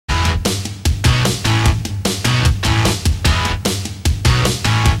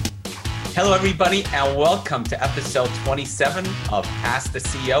Hello, everybody, and welcome to episode 27 of Ask the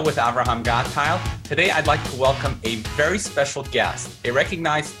CEO with Avraham Gatile. Today, I'd like to welcome a very special guest, a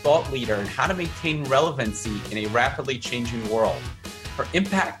recognized thought leader in how to maintain relevancy in a rapidly changing world. Her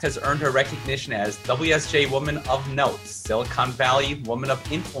impact has earned her recognition as WSJ Woman of Note, Silicon Valley Woman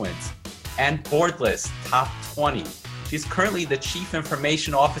of Influence, and Boardlist Top 20. She's currently the Chief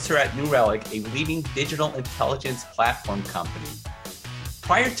Information Officer at New Relic, a leading digital intelligence platform company.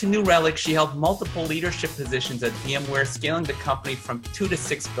 Prior to New Relic, she held multiple leadership positions at VMware, scaling the company from $2 to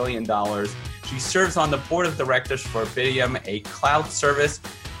 $6 billion. She serves on the board of directors for Vidium, a cloud service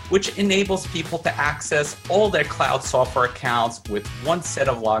which enables people to access all their cloud software accounts with one set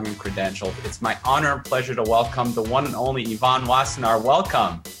of login credentials. It's my honor and pleasure to welcome the one and only Yvonne Wassenaar.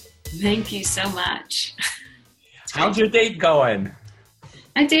 Welcome. Thank you so much. How's your day going?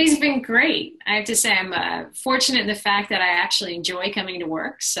 My day's been great. I have to say I'm fortunate in the fact that I actually enjoy coming to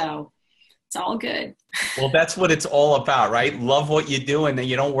work, so it's all good. Well, that's what it's all about, right? Love what you do and then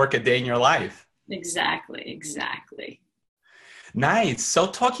you don't work a day in your life. Exactly. Nice. So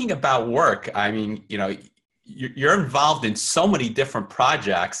talking about work, I mean, you're involved in so many different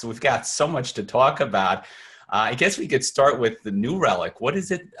projects. We've got so much to talk about. I guess we could start with the New Relic. What is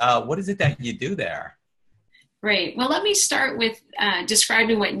it that you do there? Great. Well, let me start with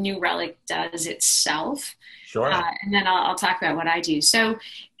describing what New Relic does itself. Sure. And then I'll talk about what I do. So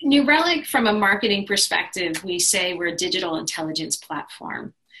New Relic, from a marketing perspective, we say we're a digital intelligence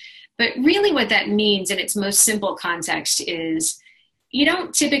platform. But really what that means in its most simple context is you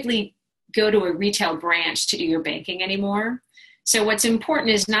don't typically go to a retail branch to do your banking anymore. So what's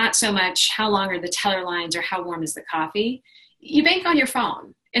important is not so much how long are the teller lines or how warm is the coffee. You bank on your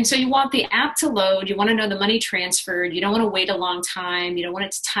phone. And so you want the app to load, you want to know the money transferred, you don't want to wait a long time, you don't want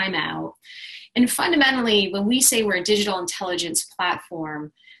it to time out. And fundamentally, when we say we're a digital intelligence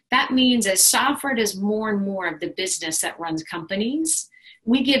platform, that means as software does more and more of the business that runs companies,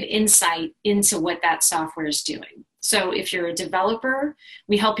 we give insight into what that software is doing. So if you're a developer,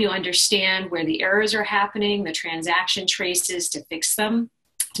 we help you understand where the errors are happening, the transaction traces to fix them,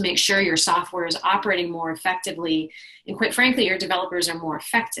 to make sure your software is operating more effectively. And quite frankly, your developers are more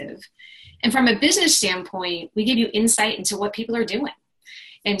effective. And from a business standpoint, we give you insight into what people are doing.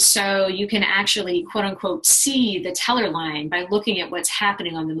 And so you can actually, quote unquote, see the teller line by looking at what's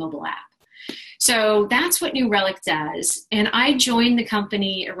happening on the mobile app. So that's what New Relic does. And I joined the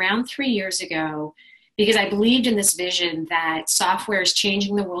company around 3 years ago because I believed in this vision that software is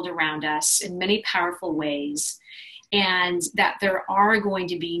changing the world around us in many powerful ways, and that there are going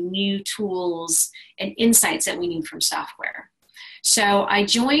to be new tools and insights that we need from software. So I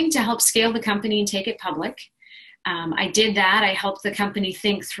joined to help scale the company and take it public. I did that. I helped the company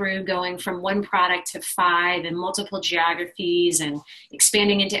think through going from one product to 5 in multiple geographies and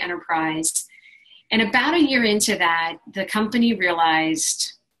expanding into enterprise. And about a year into that, the company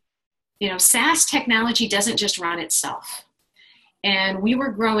realized, SaaS technology doesn't just run itself. And we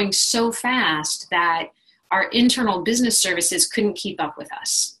were growing so fast that our internal business services couldn't keep up with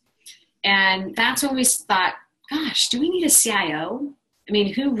us. And that's when we thought, gosh, do we need a CIO? I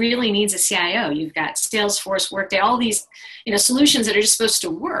mean, who really needs a CIO? You've got Salesforce, Workday, all these solutions that are just supposed to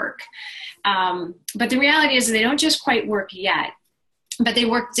work. But the reality is they don't just quite work yet, but they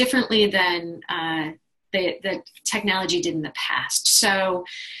work differently than the technology did in the past. So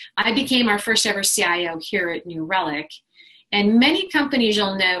I became our first ever CIO here at New Relic. And many companies,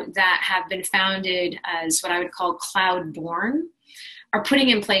 you'll note, that have been founded as what I would call cloud-born are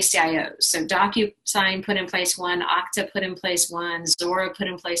putting in place CIOs. So DocuSign put in place one, Okta put in place one, Zuora put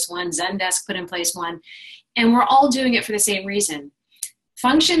in place one, Zendesk put in place one, and we're all doing it for the same reason.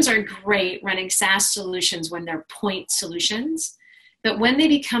 Functions are great running SaaS solutions when they're point solutions, but when they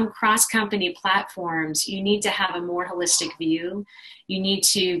become cross-company platforms, you need to have a more holistic view. You need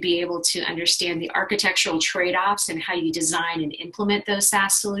to be able to understand the architectural trade-offs and how you design and implement those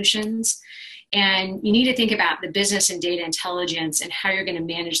SaaS solutions. And you need to think about the business and data intelligence and how you're going to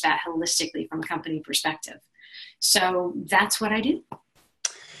manage that holistically from a company perspective. So that's what I do.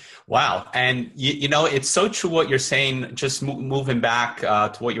 Wow. And, it's so true what you're saying, just moving back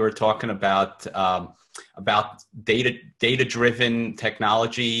to what you were talking about data-driven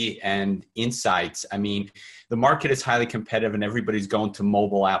technology and insights. I mean, the market is highly competitive and everybody's going to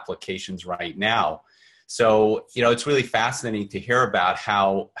mobile applications right now. So, it's really fascinating to hear about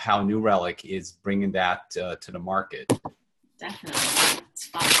how New Relic is bringing that to the market. Definitely. It's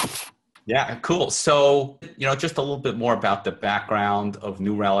fun. Yeah, cool. So, just a little bit more about the background of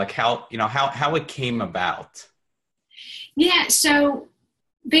New Relic, how it came about. Yeah, so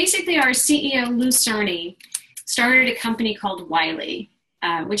basically our CEO, Lou Cerny, started a company called Wiley.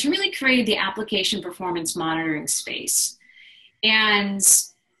 which really created the application performance monitoring space. And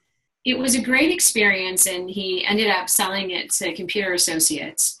it was a great experience, and he ended up selling it to Computer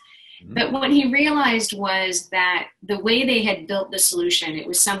Associates. But what he realized was that the way they had built the solution, it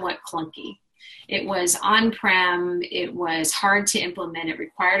was somewhat clunky. It was on-prem, it was hard to implement, it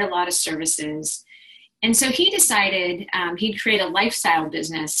required a lot of services. And so he decided he'd create a lifestyle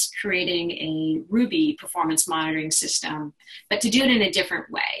business, creating a Ruby performance monitoring system, but to do it in a different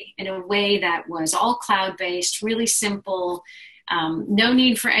way, in a way that was all cloud-based, really simple, no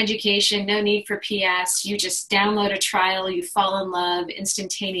need for education, no need for PS. You just download a trial, you fall in love,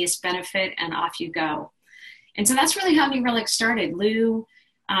 instantaneous benefit, and off you go. And so that's really how New Relic started. Lou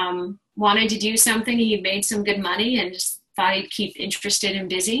wanted to do something. He made some good money and just thought he'd keep interested and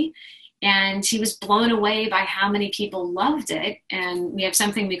busy. And he was blown away by how many people loved it. And we have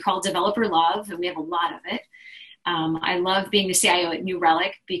something we call developer love, and we have a lot of it. I love being the CIO at New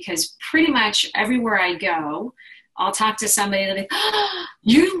Relic because pretty much everywhere I go, I'll talk to somebody and they'll be, oh,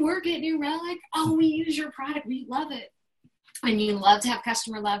 you work at New Relic? Oh, we use your product. We love it. And you love to have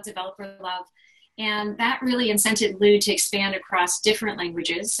customer love, developer love. And that really incented Lou to expand across different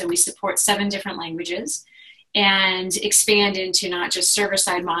languages. So we support 7 different languages, and expand into not just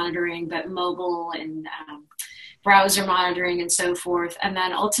server-side monitoring, but mobile and browser monitoring and so forth. And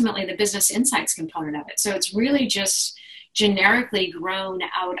then ultimately the business insights component of it. So it's really just generically grown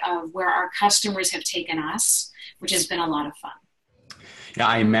out of where our customers have taken us, which has been a lot of fun. Yeah,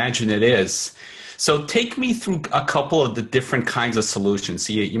 I imagine it is. So take me through a couple of the different kinds of solutions.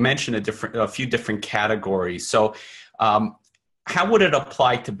 So you mentioned a few different categories. So how would it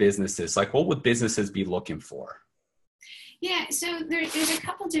apply to businesses? Like, what would businesses be looking for? Yeah, so there's a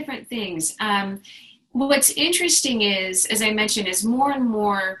couple different things. What's interesting is, as I mentioned, as more and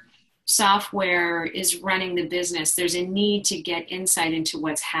more software is running the business, there's a need to get insight into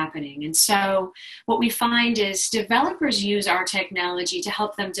what's happening. And so what we find is developers use our technology to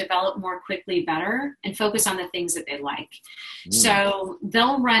help them develop more quickly, better, and focus on the things that they like. So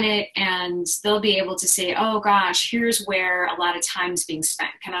they'll run it and they'll be able to say, oh gosh, here's where a lot of time's being spent.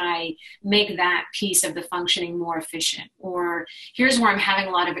 Can I make that piece of the functioning more efficient? Or here's where I'm having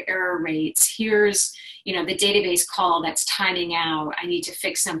a lot of error rates. Here's, the database call that's timing out. I need to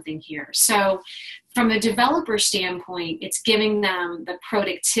fix something here. So from a developer standpoint, it's giving them the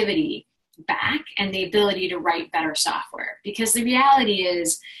productivity back and the ability to write better software. Because the reality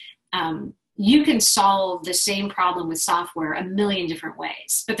is, you can solve the same problem with software a million different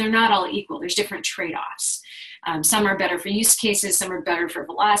ways, but they're not all equal. There's different trade-offs. Some are better for use cases, some are better for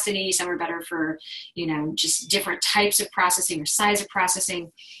velocity, some are better for, just different types of processing or size of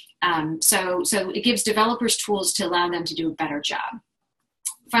processing. So it gives developers tools to allow them to do a better job.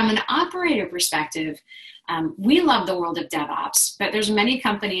 From an operator perspective, we love the world of DevOps, but there's many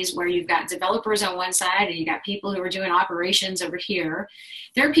companies where you've got developers on one side and you got people who are doing operations over here.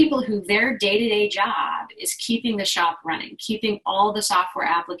 There are people who their day-to-day job is keeping the shop running, keeping all the software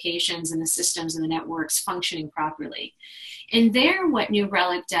applications and the systems and the networks functioning properly. And there, what New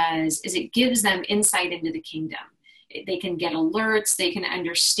Relic does is it gives them insight into the kingdom. They can get alerts, they can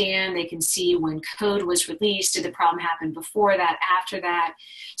understand, they can see when code was released, did the problem happen before that, after that.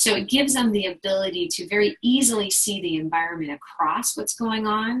 So it gives them the ability to very easily see the environment across what's going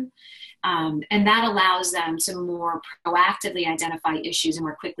on. And that allows them to more proactively identify issues and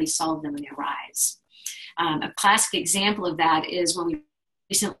more quickly solve them when they arise. A classic example of that is when we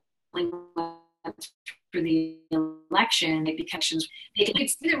recently went through the election, they could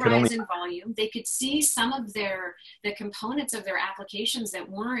see the rise in volume. They could see some of the components of their applications that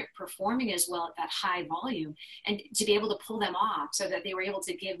weren't performing as well at that high volume, and to be able to pull them off so that they were able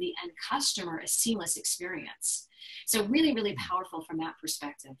to give the end customer a seamless experience. So really, really powerful from that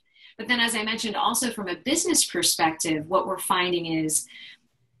perspective. But then, as I mentioned, also from a business perspective, what we're finding is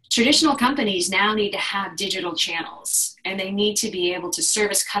traditional companies now need to have digital channels, and they need to be able to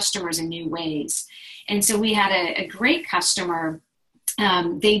service customers in new ways. And so we had a great customer.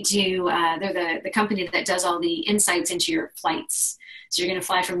 They're the company that does all the insights into your flights. So you're going to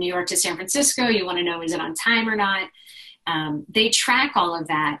fly from New York to San Francisco. You want to know, is it on time or not? They track all of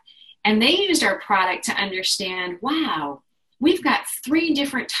that. And they used our product to understand, wow, we've got 3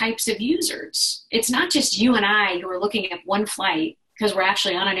 different types of users. It's not just you and I who are looking at one flight because we're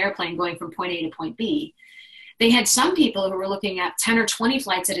actually on an airplane going from point A to point B. They had some people who were looking at 10 or 20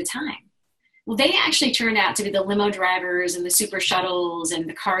 flights at a time. Well, they actually turned out to be the limo drivers and the super shuttles and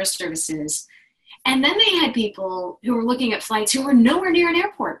the car services. And then they had people who were looking at flights who were nowhere near an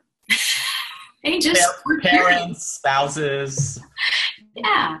airport. They just parents, spouses.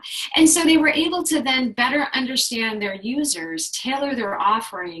 Yeah. And so they were able to then better understand their users, tailor their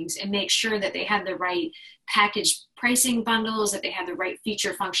offerings, and make sure that they had the right package pricing bundles, that they had the right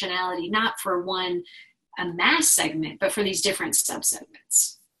feature functionality, not for a mass segment, but for these different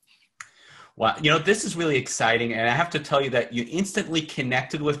subsegments. Well, this is really exciting. And I have to tell you that you instantly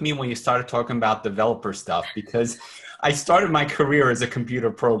connected with me when you started talking about developer stuff, because I started my career as a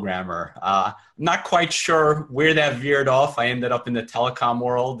computer programmer. I'm not quite sure where that veered off. I ended up in the telecom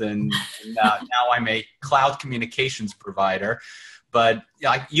world, and now I'm a cloud communications provider. But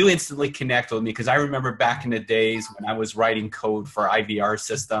you instantly connect with me, because I remember back in the days when I was writing code for IVR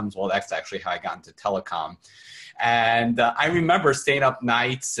systems. Well, that's actually how I got into telecom. And I remember staying up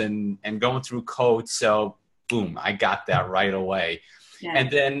nights and going through code. So boom, I got that right away. Yeah.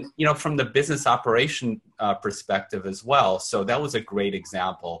 And then, from the business operation perspective as well. So that was a great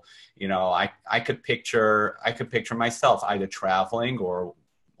example. I could picture myself either traveling, or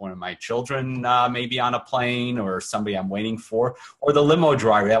one of my children maybe on a plane, or somebody I'm waiting for, or the limo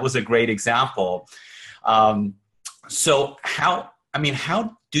driver. That was a great example. So how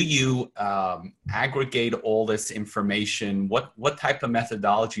do you aggregate all this information? What type of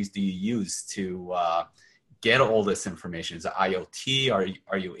methodologies do you use to get all this information? Is it IoT?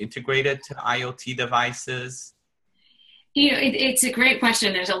 Are you integrated to IoT devices? It's a great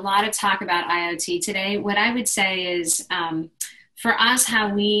question. There's a lot of talk about IoT today. What I would say is, for us,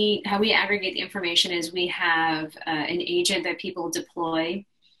 how we aggregate the information is we have an agent that people deploy.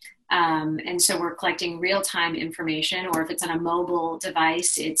 And so we're collecting real-time information, or if it's on a mobile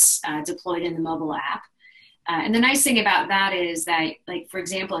device, it's deployed in the mobile app. And the nice thing about that is that, like, for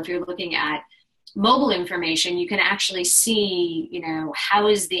example, if you're looking at mobile information, you can actually see, how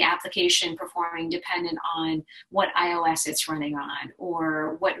is the application performing dependent on what iOS it's running on,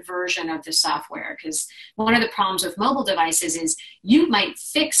 or what version of the software. Because one of the problems with mobile devices is you might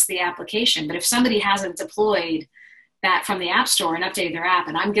fix the application, but if somebody hasn't deployed that from the App Store and updated their app,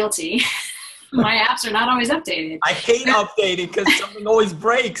 and I'm guilty, my apps are not always updated. I hate updating because something always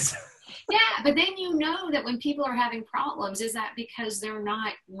breaks. Yeah, but then that when people are having problems, is that because they're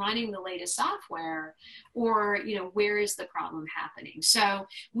not running the latest software, or, where is the problem happening? So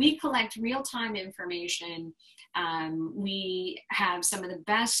we collect real-time information. We have some of the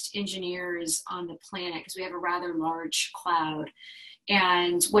best engineers on the planet, because we have a rather large cloud.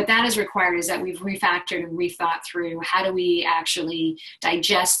 And what that has required is that we've refactored and rethought through, how do we actually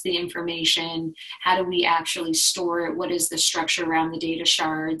digest the information? How do we actually store it? What is the structure around the data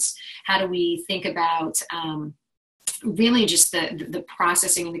shards? How do we think about really just the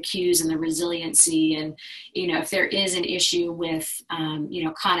processing and the queues and the resiliency? And, if there is an issue with,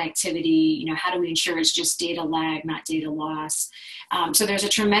 connectivity, how do we ensure it's just data lag, not data loss? So there's a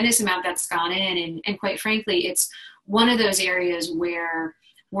tremendous amount that's gone in. And quite frankly, it's one of those areas where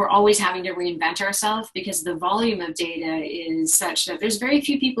we're always having to reinvent ourselves, because the volume of data is such that there's very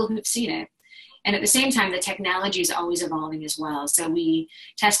few people who've seen it. And at the same time, the technology is always evolving as well. So we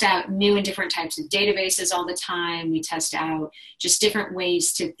test out new and different types of databases all the time. We test out just different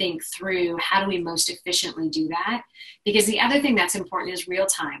ways to think through, how do we most efficiently do that? Because the other thing that's important is real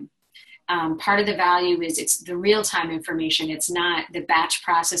time. Part of the value is it's the real-time information. It's not the batch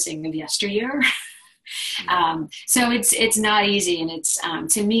processing of yesteryear. So it's not easy, and it's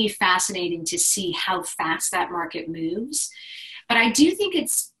to me fascinating to see how fast that market moves. But I do think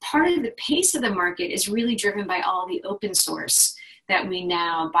it's part of the pace of the market is really driven by all the open source that we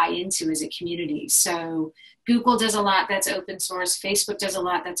now buy into as a community. So Google does a lot that's open source, Facebook does a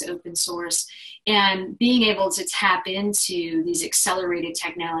lot that's open source, and being able to tap into these accelerated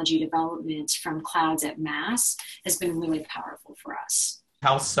technology developments from clouds at mass has been really powerful for us.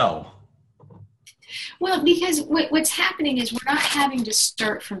 How so? Well, because what's happening is we're not having to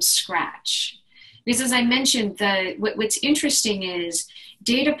start from scratch. Because as I mentioned, what's interesting is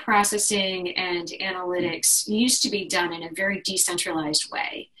data processing and analytics used to be done in a very decentralized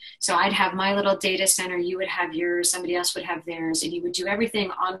way. So I'd have my little data center, you would have yours, somebody else would have theirs, and you would do everything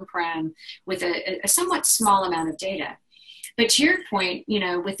on-prem with a somewhat small amount of data. But to your point,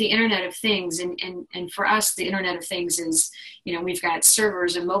 with the Internet of Things, and for us, the Internet of Things is, we've got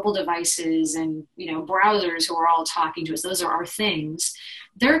servers and mobile devices and, browsers who are all talking to us. Those are our things.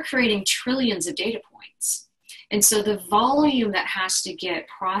 They're creating trillions of data points. And so the volume that has to get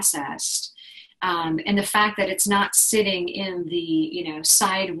processed, and the fact that it's not sitting in the,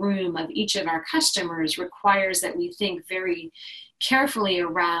 side room of each of our customers requires that we think very carefully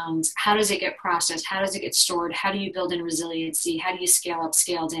around how does it get processed, how does it get stored, how do you build in resiliency, how do you scale up,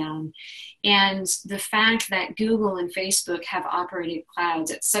 scale down. And the fact that Google and Facebook have operated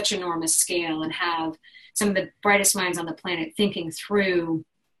clouds at such enormous scale and have some of the brightest minds on the planet thinking through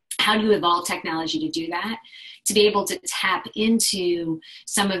how do you evolve technology to do that, to be able to tap into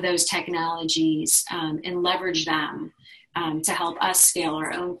some of those technologies and leverage them to help us scale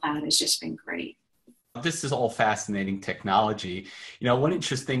our own cloud has just been great. This is all fascinating technology. One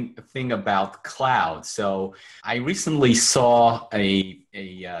interesting thing about cloud. So I recently saw a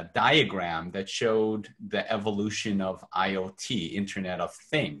diagram that showed the evolution of IoT, Internet of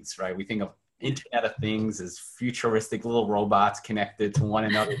Things, right? We think of Internet of Things as futuristic little robots connected to one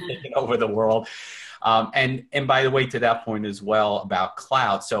another, taking over the world. And by the way, to that point as well about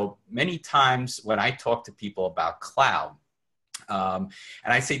cloud. So many times when I talk to people about cloud, and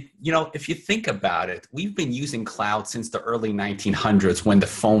I say, if you think about it, we've been using cloud since the early 1900s when the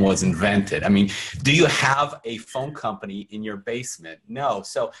phone was invented. I mean, do you have a phone company in your basement? No.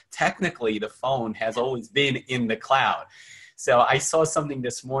 So technically, the phone has always been in the cloud. So I saw something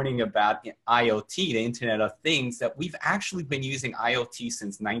this morning about IoT, the Internet of Things, that we've actually been using IoT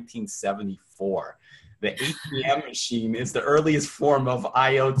since 1974. The ATM machine is the earliest form of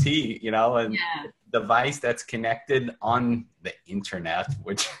IoT, and device that's connected on the internet,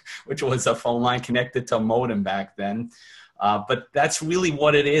 which was a phone line connected to a modem back then. But that's really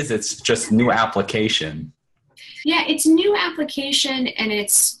what it is. It's just new application. Yeah, it's new application and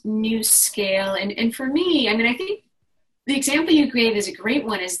it's new scale. And for me, I mean, I think the example you gave is a great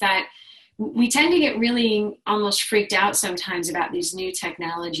one, is that we tend to get really almost freaked out sometimes about these new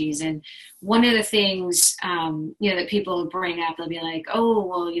technologies. And one of the things, that people bring up, they'll be like, oh,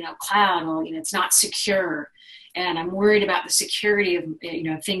 well, cloud, well, it's not secure. And I'm worried about the security of,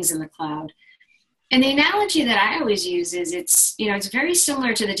 things in the cloud. And the analogy that I always use is it's very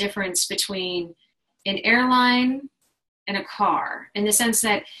similar to the difference between an airline and a car, in the sense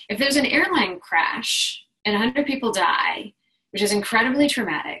that if there's an airline crash and 100 people die, which is incredibly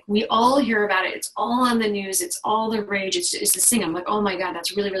traumatic. We all hear about it. It's all on the news. It's all the rage. It's this thing. I'm like, oh my God,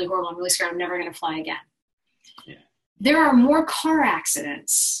 that's really, really horrible. I'm really scared. I'm never going to fly again. Yeah. There are more car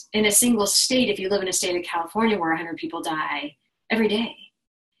accidents in a single state, if you live in a state of California where 100 people die every day.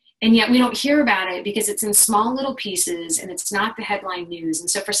 And yet we don't hear about it because it's in small little pieces and it's not the headline news. And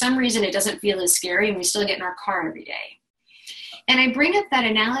so for some reason, it doesn't feel as scary and we still get in our car every day. And I bring up that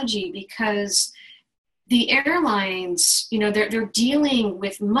analogy because the airlines, they're dealing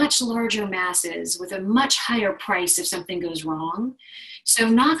with much larger masses with a much higher price if something goes wrong. So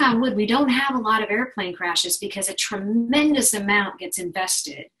knock on wood, we don't have a lot of airplane crashes because a tremendous amount gets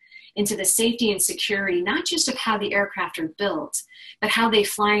invested into the safety and security, not just of how the aircraft are built, but how they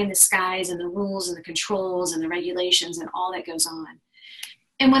fly in the skies and the rules and the controls and the regulations and all that goes on.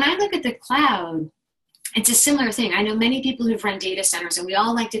 And when I look at the cloud, it's a similar thing. I know many people who've run data centers, and we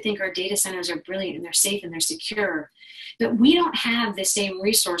all like to think our data centers are brilliant and they're safe and they're secure, but we don't have the same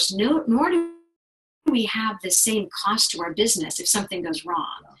resource, nor do we have the same cost to our business if something goes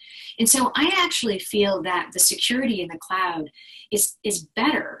wrong. And so I actually feel that the security in the cloud is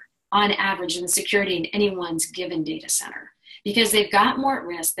better on average than security in anyone's given data center, because they've got more at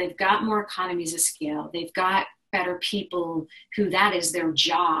risk, they've got more economies of scale, they've got better people who that is their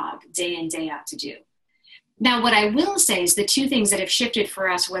job day in, day out to do. Now, what I will say is the two things that have shifted for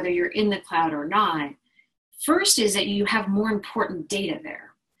us, whether you're in the cloud or not, first is that you have more important data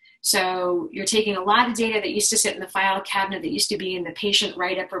there. So you're taking a lot of data that used to sit in the file cabinet, that used to be in the patient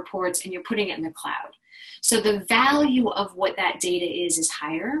write-up reports, and you're putting it in the cloud. So the value of what that data is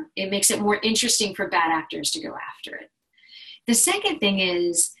higher. It makes it more interesting for bad actors to go after it. The second thing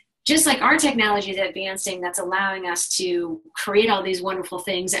is, just like our technology is advancing, that's allowing us to create all these wonderful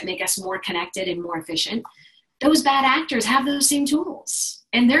things that make us more connected and more efficient, those bad actors have those same tools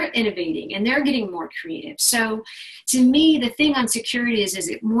and they're innovating and they're getting more creative. So to me, the thing on security is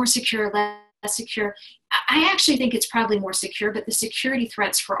it more secure, less secure? I actually think it's probably more secure, but the security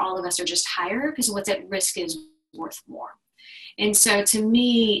threats for all of us are just higher because what's at risk is worth more. And so to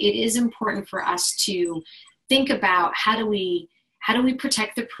me, it is important for us to think about how do we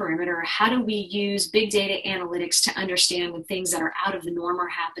protect the perimeter? How do we use big data analytics to understand when things that are out of the norm are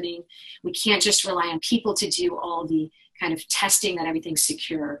happening? We can't just rely on people to do all the kind of testing that everything's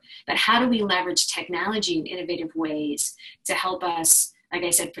secure, but how do we leverage technology in innovative ways to help us, like I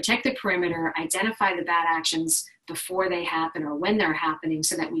said, protect the perimeter, identify the bad actions before they happen or when they're happening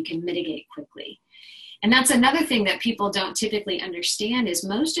so that we can mitigate quickly. And that's another thing that people don't typically understand is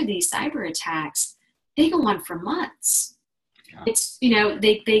most of these cyber attacks, they go on for months. It's,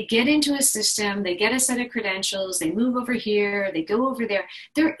 they get into a system, they get a set of credentials, they move over here, they go over there.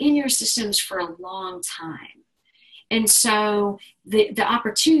 They're in your systems for a long time. And so the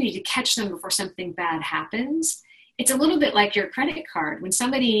opportunity to catch them before something bad happens it's a little bit like your credit card. When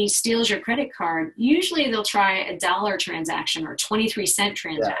somebody steals your credit card, usually they'll try a dollar transaction or 23-cent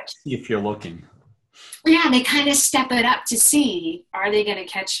transaction. Yeah, if you're looking. Yeah, they kind of step it up to see, are they going to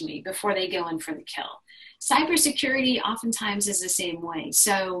catch me before they go in for the kill? Cybersecurity oftentimes is the same way.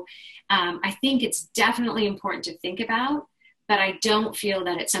 So I think it's definitely important to think about, but I don't feel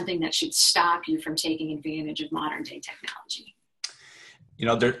that it's something that should stop you from taking advantage of modern day technology. You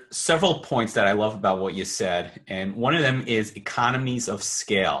know, there are several points that I love about what you said. And one of them is economies of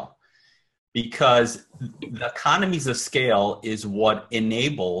scale, because the economies of scale is what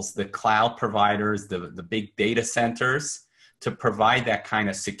enables the cloud providers, the big data centers, to provide that kind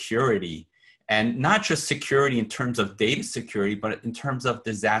of security. And not just security in terms of data security, but in terms of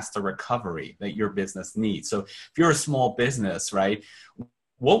disaster recovery that your business needs. So if you're a small business, right,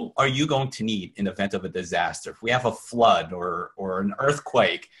 what are you going to need in the event of a disaster? If we have a flood or an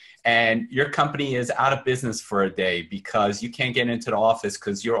earthquake and your company is out of business for a day because you can't get into the office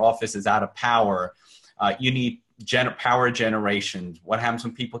because your office is out of power, you need power generation. What happens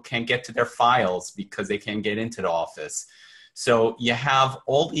when people can't get to their files because they can't get into the office? So you have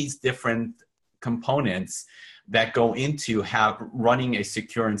all these different components that go into running a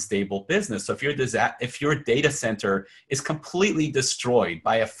secure and stable business. So if your data center is completely destroyed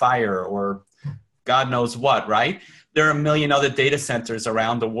by a fire or God knows what, right? There are a million other data centers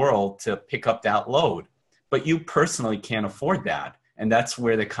around the world to pick up that load, but you personally can't afford that. And that's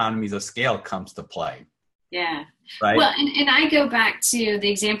where the economies of scale comes to play. Yeah. Right. Well, and I go back to the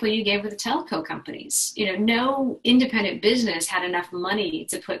example you gave with the telco companies. You know, no independent business had enough money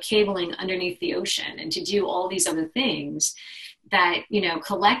to put cabling underneath the ocean and to do all these other things that, you know,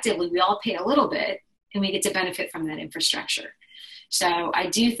 collectively we all pay a little bit and we get to benefit from that infrastructure. So I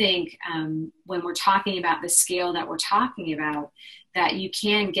do think when we're talking about the scale that we're talking about, that you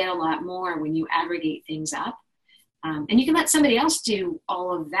can get a lot more when you aggregate things up. And you can let somebody else do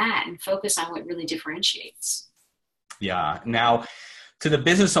all of that and focus on what really differentiates. Yeah. Now, to the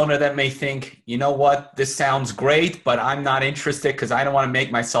business owner that may think, you know what, this sounds great, but I'm not interested because I don't want to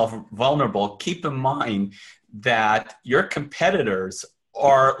make myself vulnerable. Keep in mind that your competitors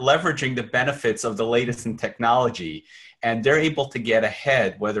are leveraging the benefits of the latest in technology, and they're able to get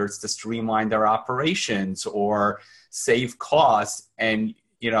ahead, whether it's to streamline their operations or save costs. And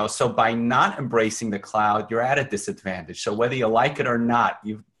you know, so by not embracing the cloud, you're at a disadvantage. So whether you like it or not,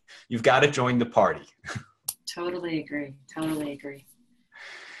 you've got to join the party. Totally agree. Totally agree.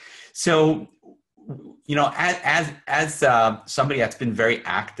 So, you know, as somebody that's been very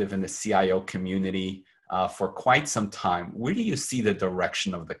active in the CIO community for quite some time, where do you see the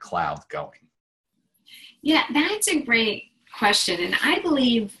direction of the cloud going? Yeah, that's a great question. And I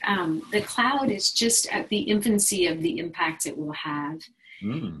believe the cloud is just at the infancy of the impact it will have.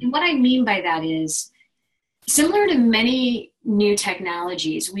 And what I mean by that is, similar to many new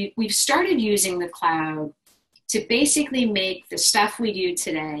technologies, we've started using the cloud to basically make the stuff we do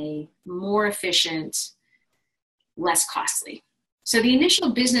today more efficient, less costly. So the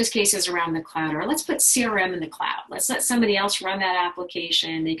initial business cases around the cloud are, let's put CRM in the cloud. Let's let somebody else run that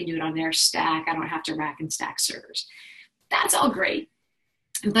application. They can do it on their stack. I don't have to rack and stack servers. That's all great.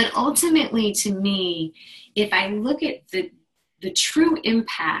 But ultimately, to me, if I look at the true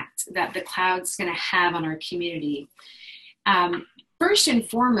impact that the cloud's going to have on our community, first and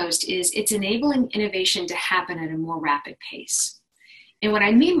foremost is it's enabling innovation to happen at a more rapid pace. And what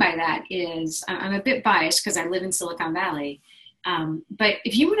I mean by that is, I'm a bit biased because I live in Silicon Valley, but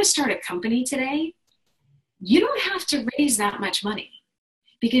if you want to start a company today, you don't have to raise that much money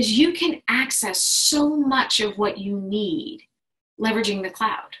because you can access so much of what you need leveraging the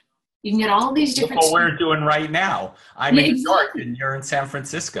cloud. You can get all these different. Look what we're doing right now. I'm in New York and you're in San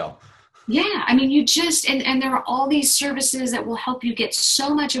Francisco. Yeah, I mean, you just, and there are all these services that will help you get so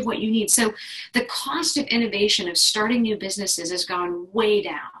much of what you need. So the cost of innovation of starting new businesses has gone way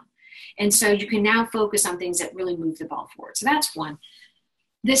down. And so you can now focus on things that really move the ball forward. So that's one.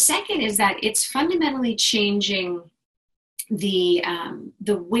 The second is that it's fundamentally changing the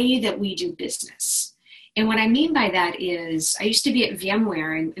way that we do business. And what I mean by that is, I used to be at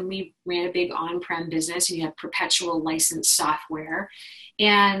VMware and we ran a big on-prem business and you have perpetual licensed software.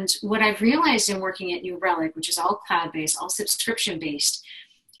 And what I've realized in working at New Relic, which is all cloud-based, all subscription-based,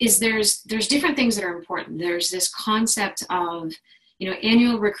 is there's different things that are important. There's this concept of, you know,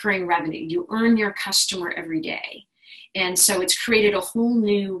 annual recurring revenue. You earn your customer every day. And so it's created a whole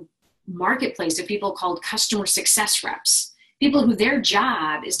new marketplace of people called customer success reps. People who their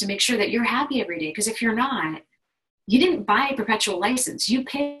job is to make sure that you're happy every day. Because if you're not, you didn't buy a perpetual license. You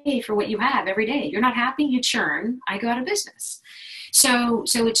pay for what you have every day. You're not happy, you churn. I go out of business. So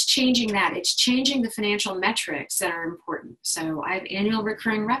it's changing that. It's changing the financial metrics that are important. So I have annual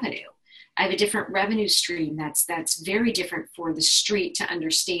recurring revenue. I have a different revenue stream that's very different for the street to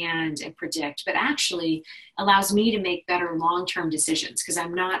understand and predict, but actually allows me to make better long-term decisions because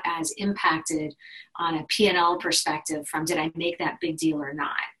I'm not as impacted on a P&L perspective from did I make that big deal or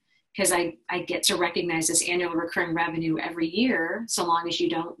not? Because I get to recognize this annual recurring revenue every year so long as you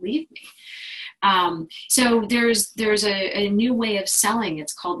don't leave me. So there's a new way of selling.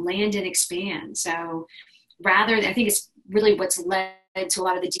 It's called land and expand. So I think it's really what's led to a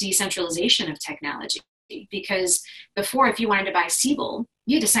lot of the decentralization of technology. Because before, if you wanted to buy Siebel,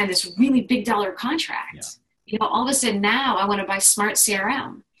 you had to sign this really big dollar contract. Yeah. You know, all of a sudden now I want to buy Smart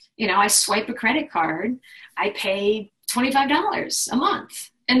CRM. You know, I swipe a credit card, I pay $25 a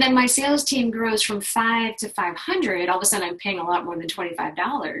month. And then my sales team grows from 5 to 500. All of a sudden I'm paying a lot more than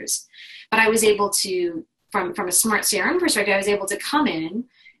 $25. But I was able to, from a Smart CRM perspective, I was able to come in,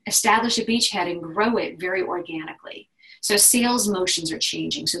 establish a beachhead and grow it very organically. So sales motions are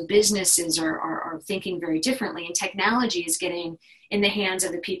changing. So businesses are thinking very differently, and technology is getting in the hands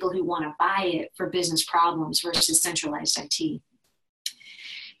of the people who want to buy it for business problems versus centralized IT.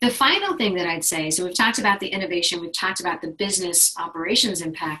 The final thing that I'd say, so we've talked about the innovation, we've talked about the business operations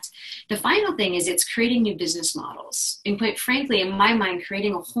impact. The final thing is it's creating new business models. And quite frankly, in my mind,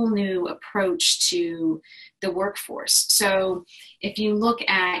 creating a whole new approach to the workforce. So if you look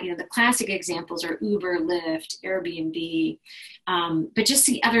at, the classic examples are Uber, Lyft, Airbnb. But just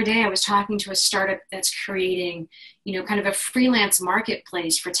the other day, I was talking to a startup that's creating, kind of a freelance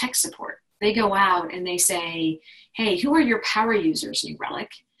marketplace for tech support. They go out and they say, hey, who are your power users, New Relic?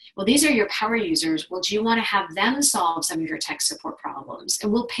 Well, these are your power users. Well, do you want to have them solve some of your tech support problems?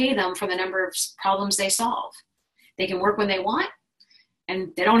 And we'll pay them for the number of problems they solve. They can work when they want,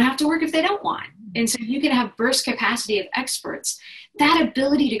 and they don't have to work if they don't want. And so you can have burst capacity of experts. That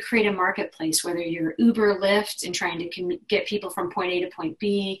ability to create a marketplace, whether you're Uber, Lyft, and trying to get people from point A to point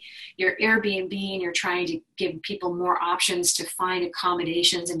B, you're Airbnb, and you're trying to give people more options to find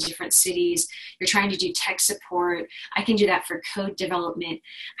accommodations in different cities. You're trying to do tech support. I can do that for code development.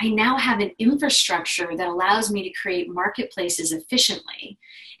 I now have an infrastructure that allows me to create marketplaces efficiently.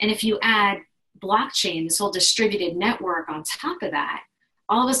 And if you add blockchain, this whole distributed network on top of that,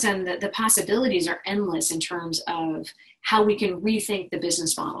 all of a sudden the possibilities are endless in terms of how we can rethink the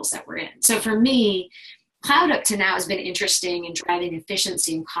business models that we're in. So for me, cloud up to now has been interesting in driving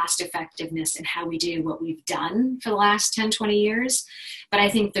efficiency and cost effectiveness in how we do what we've done for the last 10, 20 years. But I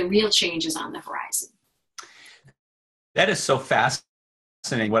think the real change is on the horizon. That is so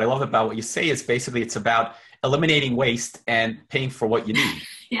fascinating. What I love about what you say is basically it's about eliminating waste and paying for what you need.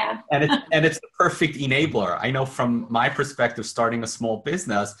 Yeah. and it's the perfect enabler. I know from my perspective, starting a small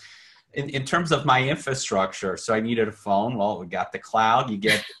business, in terms of my infrastructure, so I needed a phone. Well, we got the cloud. You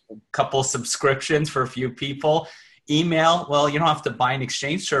get a couple subscriptions for a few people. Email, well, you don't have to buy an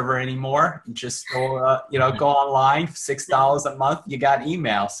Exchange server anymore. You just go online, $6 a month, you got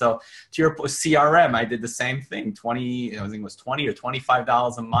email. So to your CRM, I did the same thing. I think it was $20 or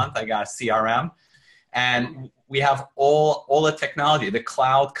 $25 a month. I got a CRM. And we have all the technology. The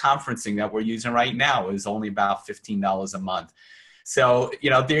cloud conferencing that we're using right now is only about $15 a month. So,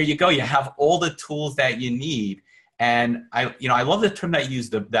 there you go. You have all the tools that you need. And I love the term that you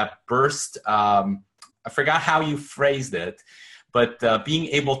used, that burst. I forgot how you phrased it, but being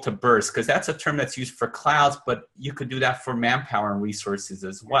able to burst, because that's a term that's used for clouds, but you could do that for manpower and resources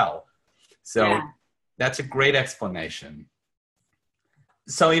as well. So That's a great explanation.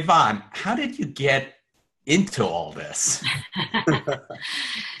 So Yvonne, how did you get into all this?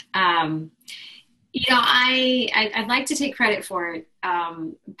 I'd like to take credit for it,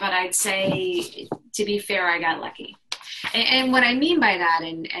 but I'd say, to be fair, I got lucky. And what I mean by that,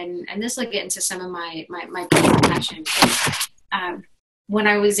 and this will get into some of my passion. When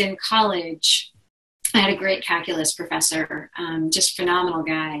I was in college, I had a great calculus professor, just phenomenal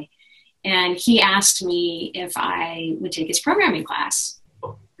guy, and he asked me if I would take his programming class.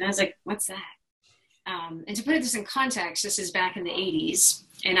 And I was like, "What's that?" And to put this in context, this is back in the 80s,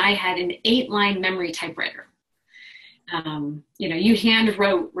 and I had an 8-line memory typewriter. You hand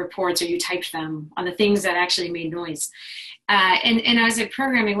wrote reports or you typed them on the things that actually made noise. And I was like,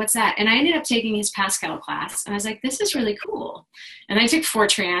 programming, what's that? And I ended up taking his Pascal class, and I was like, this is really cool. And I took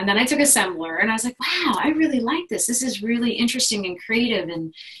Fortran, then I took Assembler, and I was like, wow, I really like this. This is really interesting and creative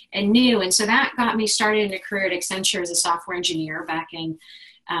and new. And so that got me started in a career at Accenture as a software engineer back in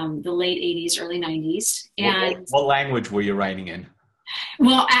the late 80s, early 90s. And what language were you writing in?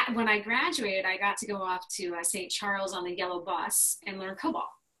 Well, when I graduated, I got to go off to St. Charles on the yellow bus and learn COBOL.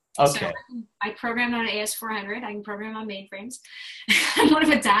 So Okay. I programmed on AS400. I can program on mainframes. I'm one of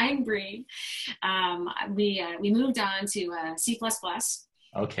a dying breed. We moved on to C++.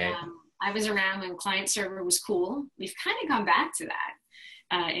 Okay. I was around when client server was cool. We've kind of gone back to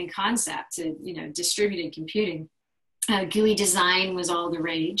that in concept to, distributed computing. GUI design was all the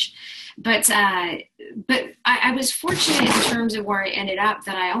rage, but I was fortunate in terms of where I ended up,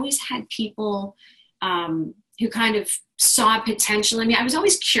 that I always had people who kind of saw potential in me. I was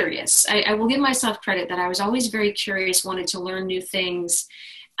always curious. I will give myself credit that I was always very curious, wanted to learn new things,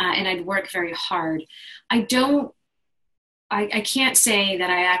 and I'd work very hard. I can't say that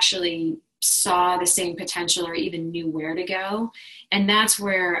I actually saw the same potential or even knew where to go. And that's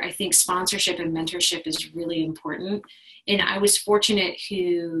where I think sponsorship and mentorship is really important. And I was fortunate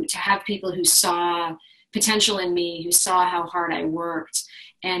to have people who saw potential in me, who saw how hard I worked,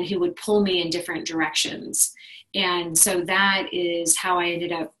 and who would pull me in different directions. And so that is how I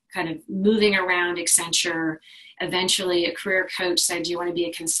ended up kind of moving around Accenture. Eventually a career coach said, do you want to be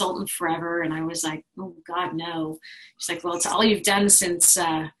a consultant forever? And I was like, oh God, no. She's like, well, it's all you've done since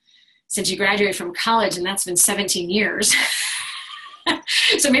you graduated from college, and that's been 17 years.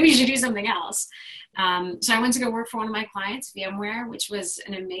 So maybe you should do something else. So I went to go work for one of my clients, VMware, which was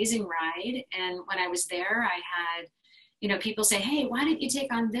an amazing ride. And when I was there, I had, people say, hey, why didn't you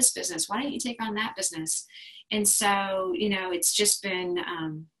take on this business? Why didn't you take on that business? And so, it's just been,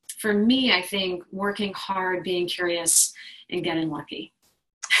 for me, I think working hard, being curious, and getting lucky.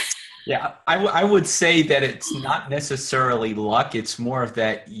 Yeah, I would say that it's not necessarily luck. It's more of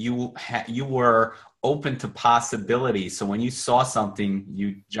that you were open to possibilities. So when you saw something,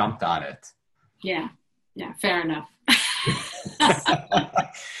 you jumped on it. Yeah, fair enough.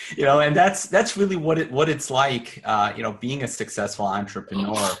 And that's really what it's like, being a successful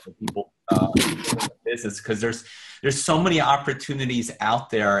entrepreneur for people in business, because there's so many opportunities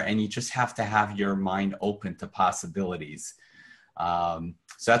out there, and you just have to have your mind open to possibilities.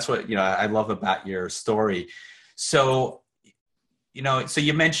 So that's what, I love about your story. So, so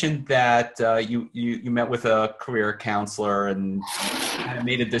you mentioned that you met with a career counselor and kind of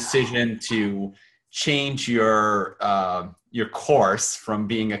made a decision to change your course from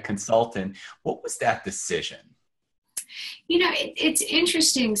being a consultant. What was that decision? It's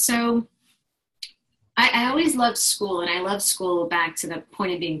interesting. So I always loved school, and I love school back to the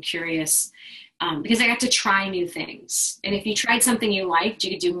point of being curious. Because I got to try new things. And if you tried something you liked,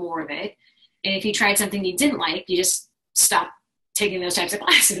 you could do more of it. And if you tried something you didn't like, you just stopped taking those types of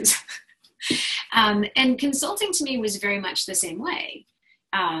classes. And consulting to me was very much the same way.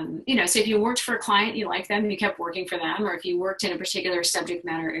 So if you worked for a client, you liked them, you kept working for them, or if you worked in a particular subject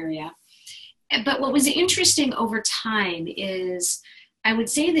matter area. But what was interesting over time is, I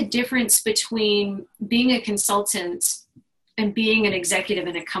would say the difference between being a consultant and being an executive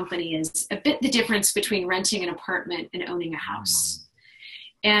in a company is a bit the difference between renting an apartment and owning a house.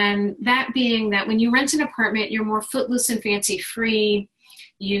 And that being that when you rent an apartment, you're more footloose and fancy free.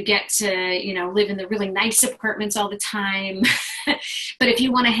 You get to, live in the really nice apartments all the time. But if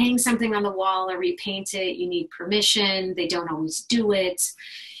you want to hang something on the wall or repaint it, you need permission. They don't always do it.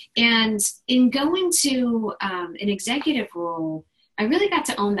 And in going to an executive role, I really got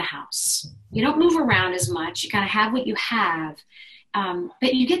to own the house. You don't move around as much. You kind of have what you have,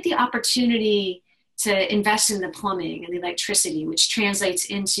 but you get the opportunity to invest in the plumbing and the electricity, which translates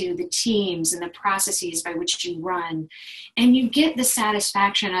into the teams and the processes by which you run. And you get the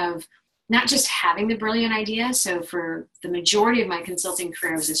satisfaction of not just having the brilliant idea. So for the majority of my consulting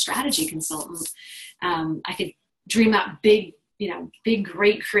career, I was a strategy consultant. I could dream up big,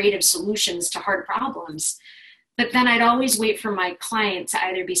 great creative solutions to hard problems. But then I'd always wait for my client to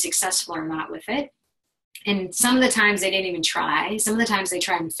either be successful or not with it. And some of the times they didn't even try. Some of the times they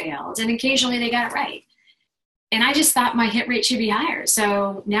tried and failed. And occasionally they got it right. And I just thought my hit rate should be higher.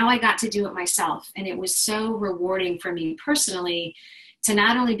 So now I got to do it myself. And it was so rewarding for me personally to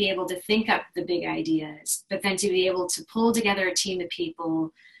not only be able to think up the big ideas, but then to be able to pull together a team of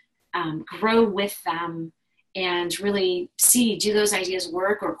people, grow with them, and really do those ideas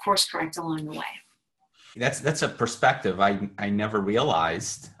work or course correct along the way. That's a perspective I never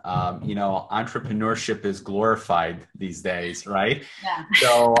realized. Entrepreneurship is glorified these days, right? Yeah.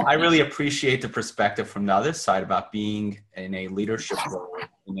 So I really appreciate the perspective from the other side about being in a leadership role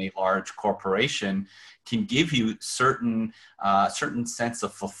in a large corporation can give you certain sense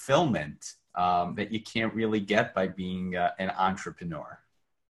of fulfillment that you can't really get by being an entrepreneur.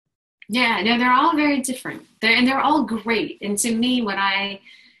 Yeah, no, they're all very different. They're all great. And to me, what I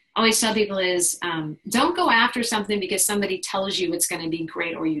always tell people is don't go after something because somebody tells you it's going to be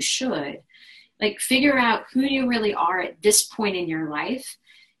great or you should. Like, figure out who you really are at this point in your life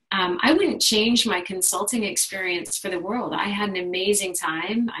I wouldn't change my consulting experience for the world. I had an amazing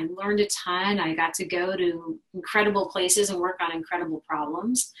time. I learned a ton. I got to go to incredible places and work on incredible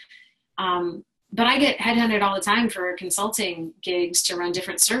problems. But I get headhunted all the time for consulting gigs to run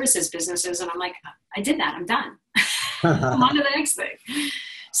different services businesses. And I'm like, I did that. I'm done. I'm on to the next thing.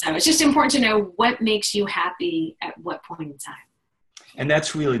 So it's just important to know what makes you happy at what point in time. And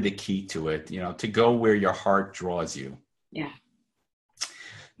that's really the key to it, to go where your heart draws you. Yeah.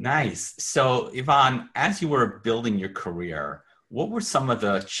 Nice. So Yvonne, as you were building your career, what were some of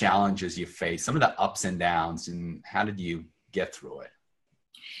the challenges you faced, some of the ups and downs, and how did you get through it?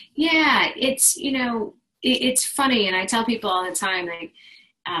 Yeah, it's funny. And I tell people all the time, like,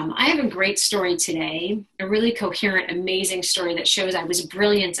 I have a great story today, a really coherent, amazing story that shows I was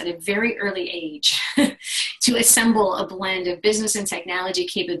brilliant at a very early age to assemble a blend of business and technology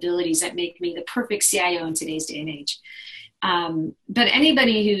capabilities that make me the perfect CIO in today's day and age. But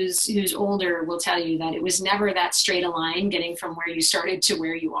anybody who's older will tell you that it was never that straight a line getting from where you started to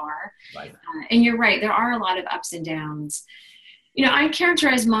where you are. Right. And you're right, there are a lot of ups and downs. I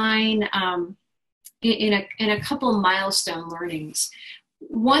characterize mine in a couple milestone learnings.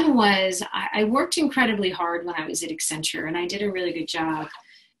 One was I worked incredibly hard when I was at Accenture, and I did a really good job.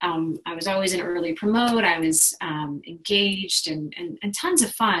 I was always an early promote. I was engaged and tons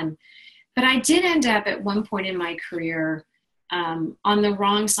of fun. But I did end up at one point in my career on the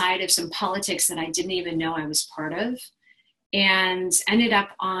wrong side of some politics that I didn't even know I was part of, and ended up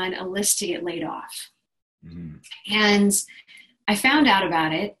on a list to get laid off. Mm-hmm. And I found out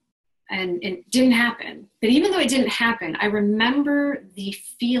about it, and it didn't happen. But even though it didn't happen, I remember the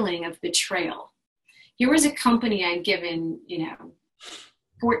feeling of betrayal. Here was a company I'd given,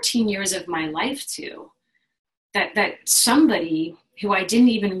 14 years of my life to, that somebody who I didn't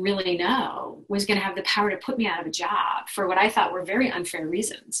even really know was going to have the power to put me out of a job for what I thought were very unfair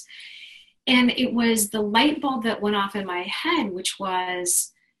reasons. And it was the light bulb that went off in my head, which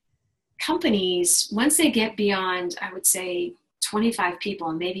was companies, once they get beyond, I would say, 25 people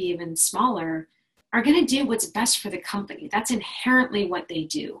and maybe even smaller, are going to do what's best for the company. That's inherently what they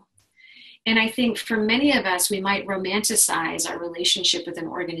do. And I think for many of us, we might romanticize our relationship with an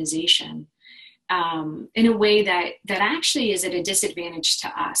organization in a way that actually is at a disadvantage to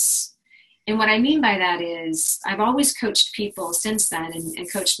us. And what I mean by that is I've always coached people since then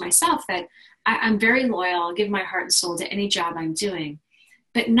and coached myself that I'm very loyal. I'll give my heart and soul to any job I'm doing,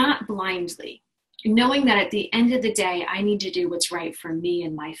 but not blindly. Knowing that at the end of the day, I need to do what's right for me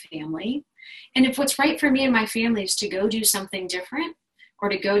and my family. And if what's right for me and my family is to go do something different or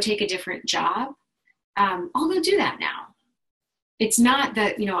to go take a different job, I'll go do that now. It's not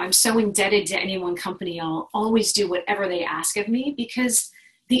that, I'm so indebted to any one company, I'll always do whatever they ask of me, because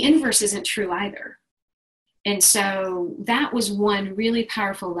the inverse isn't true either. And so that was one really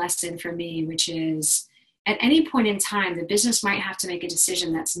powerful lesson for me, which is, at any point in time, the business might have to make a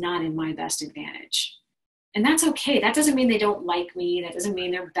decision that's not in my best advantage. And that's okay. That doesn't mean they don't like me. That doesn't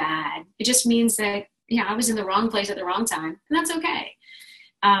mean they're bad. It just means that, I was in the wrong place at the wrong time, and that's okay.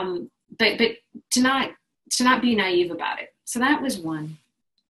 But to not be naive about it. So that was one.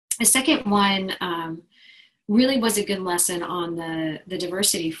 The second one really was a good lesson on the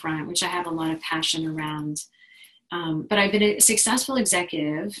diversity front, which I have a lot of passion around. But I've been a successful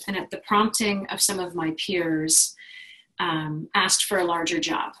executive, and at the prompting of some of my peers, asked for a larger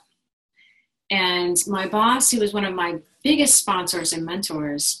job. And my boss, who was one of my biggest sponsors and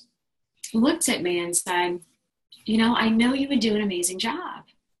mentors, looked at me and said, I know you would do an amazing job,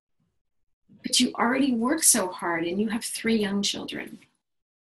 but you already work so hard and you have 3 young children.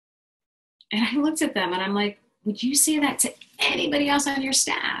 And I looked at them and I'm like, would you say that to anybody else on your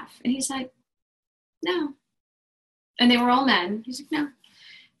staff? And he's like, no. And they were all men. He's like, no,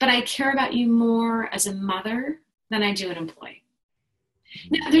 but I care about you more as a mother than I do an employee.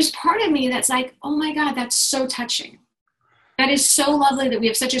 Now, there's part of me that's like, oh my God, that's so touching. That is so lovely that we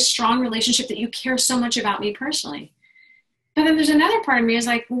have such a strong relationship that you care so much about me personally. But then there's another part of me is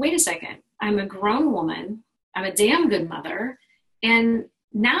like, well, wait a second. I'm a grown woman. I'm a damn good mother. And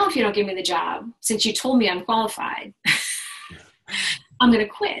now if you don't give me the job, since you told me I'm qualified, I'm going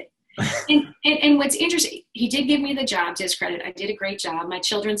to quit. And what's interesting, he did give me the job, to his credit. I did a great job. My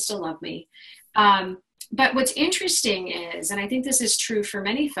children still love me. But what's interesting is, and I think this is true for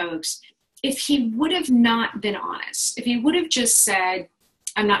many folks, if he would have not been honest, if he would have just said,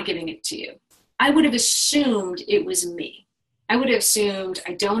 I'm not giving it to you, I would have assumed it was me. I would have assumed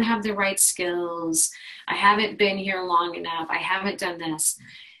I don't have the right skills. I haven't been here long enough. I haven't done this.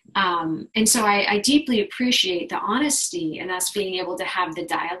 And so I deeply appreciate the honesty and us being able to have the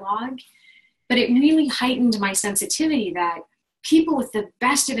dialogue, but it really heightened my sensitivity that people with the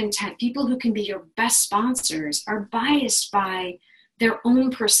best of intent, people who can be your best sponsors, are biased by their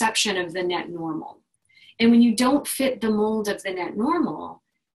own perception of the net normal. And when you don't fit the mold of the net normal,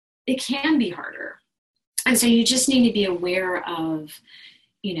 it can be harder. And so you just need to be aware of,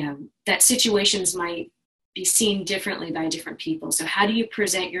 that situations might be seen differently by different people. So how do you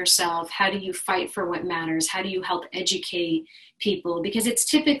present yourself? How do you fight for what matters? How do you help educate people? Because it's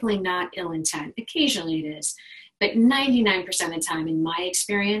typically not ill intent. Occasionally it is. But 99% of the time, in my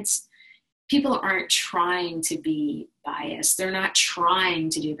experience, people aren't trying to be biased. They're not trying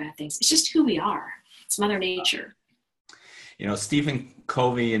to do bad things. It's just who we are. It's Mother Nature. Stephen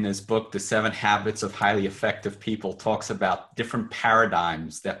Covey in his book, The 7 Habits of Highly Effective People, talks about different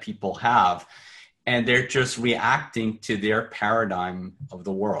paradigms that people have, and they're just reacting to their paradigm of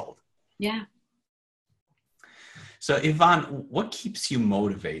the world. Yeah. So Yvonne, what keeps you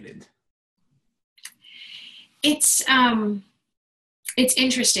motivated? It's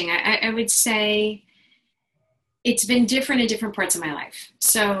interesting. I would say it's been different in different parts of my life.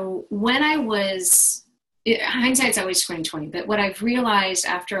 So when hindsight's always 20/20, but what I've realized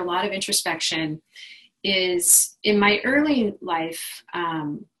after a lot of introspection is in my early life,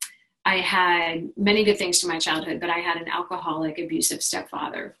 I had many good things to my childhood, but I had an alcoholic, abusive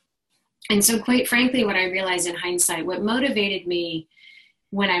stepfather. And so quite frankly, what I realized in hindsight, what motivated me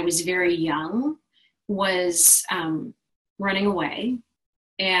when I was very young was running away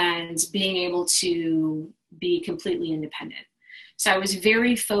and being able to be completely independent. So I was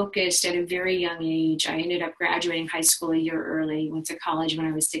very focused at a very young age. I ended up graduating high school a year early, went to college when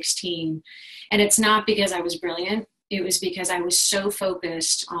I was 16. And it's not because I was brilliant. It was because I was so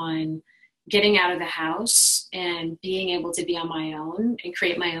focused on getting out of the house and being able to be on my own and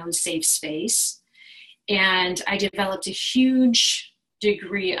create my own safe space. And I developed a huge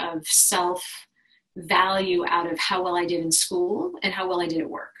degree of self-value out of how well I did in school and how well I did at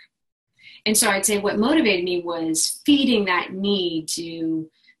work. And so I'd say what motivated me was feeding that need to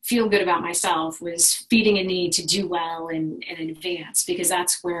feel good about myself, was feeding a need to do well and advance, because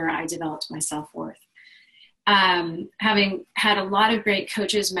that's where I developed my self-worth. Having had a lot of great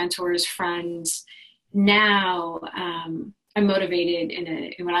coaches, mentors, friends, now I'm motivated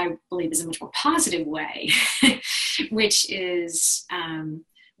in what I believe is a much more positive way, which is,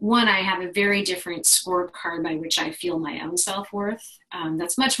 one, I have a very different scorecard by which I feel my own self-worth.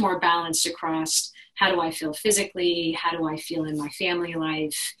 That's much more balanced across how do I feel physically, how do I feel in my family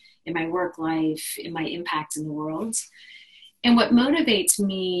life, in my work life, in my impact in the world. And what motivates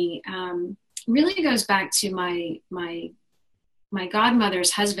me really goes back to my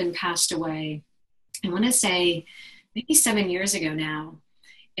godmother's husband passed away, I want to say maybe 7 years ago now.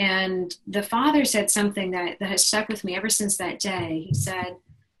 And the father said something that has stuck with me ever since that day. He said,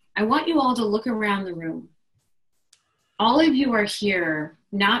 I want you all to look around the room. All of you are here,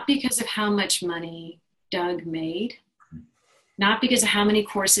 not because of how much money Doug made, not because of how many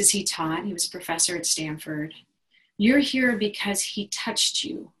courses he taught. He was a professor at Stanford. You're here because he touched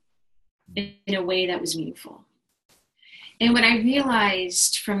you in a way that was meaningful. And what I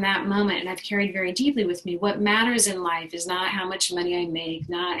realized from that moment, and I've carried very deeply with me, what matters in life is not how much money I make,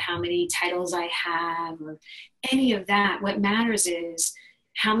 not how many titles I have, or any of that. What matters is,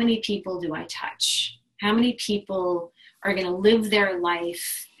 how many people do I touch? How many people are going to live their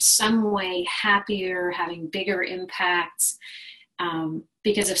life some way happier, having bigger impacts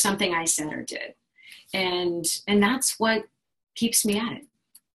because of something I said or did? And that's what keeps me at it.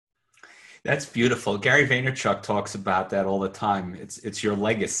 That's beautiful. Gary Vaynerchuk talks about that all the time. It's your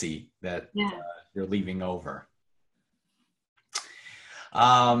legacy that you're leaving over.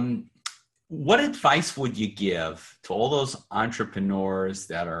 What advice would you give to all those entrepreneurs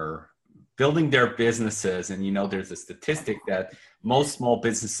that are building their businesses? And there's a statistic that most small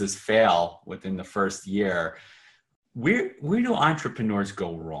businesses fail within the first year. Where do entrepreneurs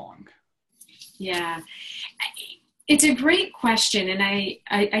go wrong? Yeah, it's a great question. And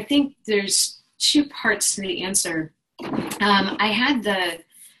I think there's two parts to the answer. I had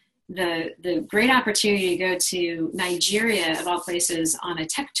the great opportunity to go to Nigeria, of all places, on a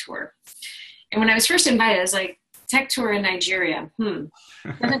tech tour. And when I was first invited, I was like, tech tour in Nigeria, doesn't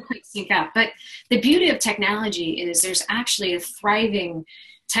quite sync up. But the beauty of technology is there's actually a thriving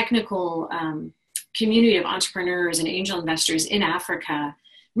technical community of entrepreneurs and angel investors in Africa,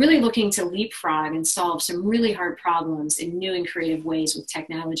 really looking to leapfrog and solve some really hard problems in new and creative ways with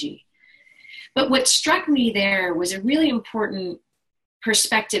technology. But what struck me there was a really important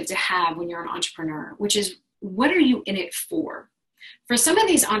perspective to have when you're an entrepreneur, which is, what are you in it for? For some of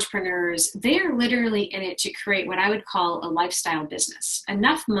these entrepreneurs, they are literally in it to create what I would call a lifestyle business.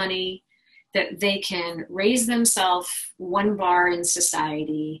 Enough money that they can raise themselves one bar in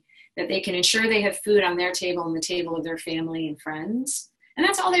society, that they can ensure they have food on their table and the table of their family and friends. And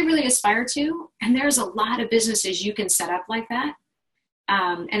that's all they really aspire to. And there's a lot of businesses you can set up like that.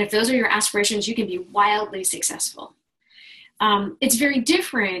 And if those are your aspirations, you can be wildly successful. It's very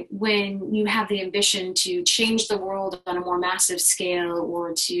different when you have the ambition to change the world on a more massive scale,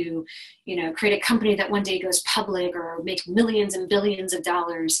 or to, create a company that one day goes public or make millions and billions of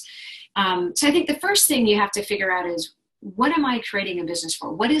dollars. So I think the first thing you have to figure out is, what am I creating a business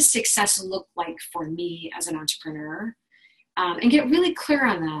for? What does success look like for me as an entrepreneur? And get really clear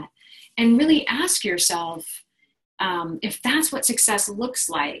on that, and really ask yourself, if that's what success looks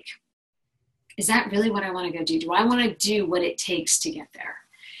like, is that really what I want to go do? Do I want to do what it takes to get there?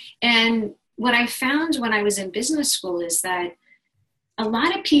 And what I found when I was in business school is that a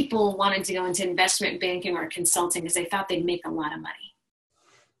lot of people wanted to go into investment banking or consulting because they thought they'd make a lot of money.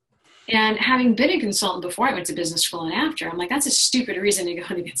 And having been a consultant before I went to business school and after, I'm like, that's a stupid reason to go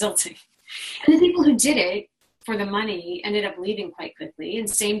into consulting. And the people who did it for the money ended up leaving quite quickly. And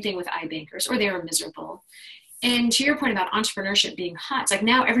same thing with iBankers, or they were miserable. And to your point about entrepreneurship being hot, it's like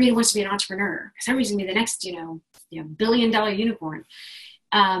now everybody wants to be an entrepreneur because everybody's gonna be the next, billion-dollar unicorn.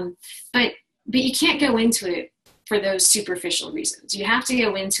 But you can't go into it for those superficial reasons. You have to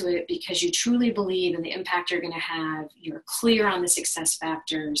go into it because you truly believe in the impact you're gonna have. You're clear on the success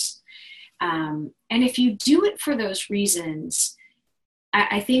factors. And if you do it for those reasons,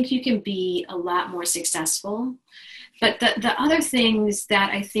 I think you can be a lot more successful. But the other things that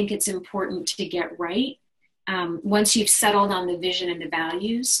I think it's important to get right, once you've settled on the vision and the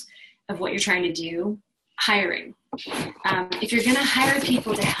values of what you're trying to do, hiring. If you're going to hire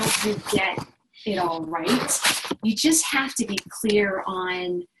people to help you get it all right, you just have to be clear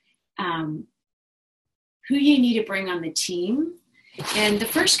on who you need to bring on the team. And the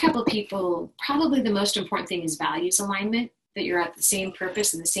first couple of people, probably the most important thing is values alignment, that you're at the same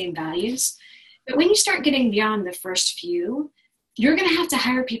purpose and the same values. But when you start getting beyond the first few, you're going to have to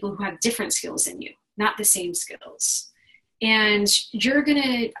hire people who have different skills than you, not the same skills. And you're going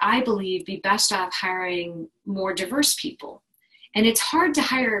to, I believe, be best off hiring more diverse people. And it's hard to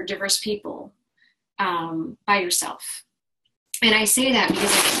hire diverse people by yourself. And I say that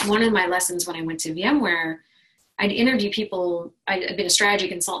because one of my lessons when I went to VMware, I'd interview people. I'd been a strategy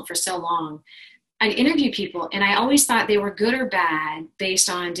consultant for so long. I'd interview people, and I always thought they were good or bad based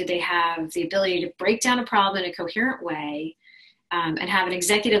on, did they have the ability to break down a problem in a coherent way and have an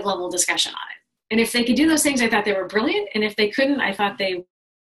executive level discussion on it. And if they could do those things, I thought they were brilliant. And if they couldn't, I thought they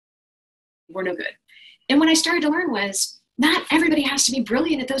were no good. And what I started to learn was, not everybody has to be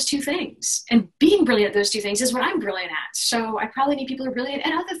brilliant at those two things. And being brilliant at those two things is what I'm brilliant at. So I probably need people who are brilliant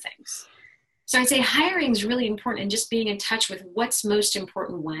at other things. So I'd say hiring is really important, and just being in touch with what's most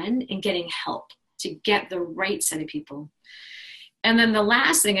important when, and getting help to get the right set of people. And then the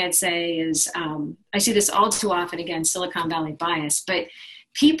last thing I'd say is, I see this all too often, again, Silicon Valley bias, but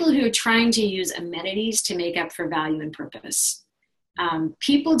people who are trying to use amenities to make up for value and purpose.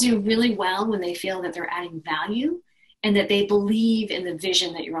 People do really well when they feel that they're adding value and that they believe in the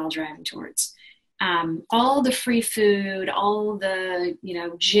vision that you're all driving towards. All the free food, all the,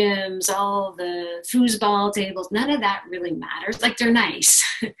 gyms, all the foosball tables, none of that really matters. Like, they're nice,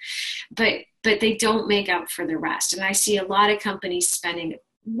 but they don't make up for the rest. And I see a lot of companies spending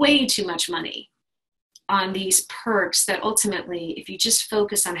way too much money on these perks that ultimately, if you just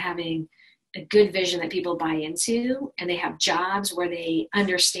focus on having a good vision that people buy into, and they have jobs where they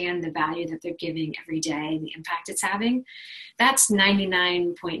understand the value that they're giving every day and the impact it's having, that's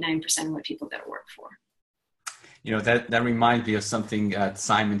 99.9% of what people go to work for. That reminds me of something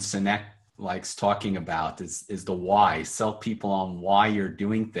Simon Sinek likes talking about is the why. Sell people on why you're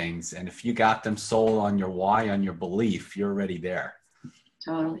doing things. And if you got them sold on your why, on your belief, you're already there.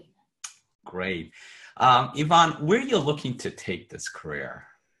 Totally. Great. Yvonne, where are you looking to take this career?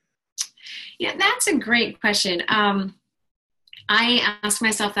 Yeah, that's a great question. I ask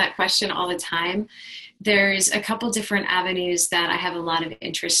myself that question all the time. There's a couple different avenues that I have a lot of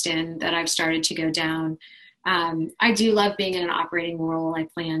interest in that I've started to go down. I do love being in an operating role. I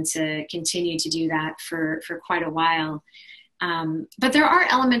plan to continue to do that for quite a while. But there are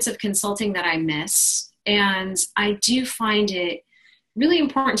elements of consulting that I miss, and I do find it really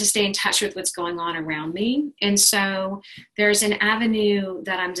important to stay in touch with what's going on around me. And so there's an avenue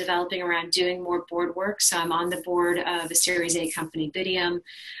that I'm developing around doing more board work. So I'm on the board of a Series A company, Bidium.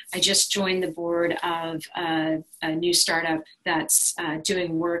 I just joined the board of a new startup that's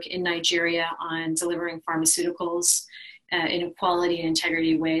doing work in Nigeria on delivering pharmaceuticals in a quality and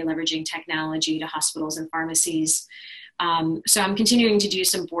integrity way, leveraging technology to hospitals and pharmacies. So I'm continuing to do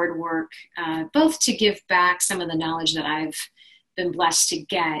some board work, both to give back some of the knowledge that I've been blessed to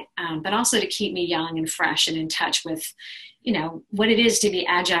get, but also to keep me young and fresh and in touch with, what it is to be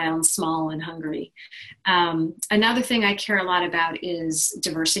agile and small and hungry. Another thing I care a lot about is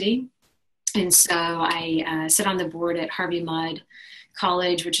diversity. And so I sit on the board at Harvey Mudd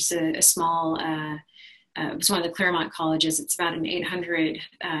College, which is a small, it's one of the Claremont colleges. It's about an 800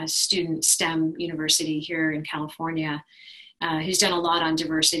 student STEM university here in California, who's done a lot on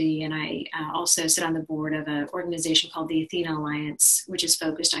diversity. And I also sit on the board of an organization called the Athena Alliance, which is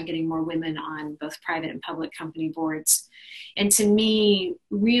focused on getting more women on both private and public company boards. And to me,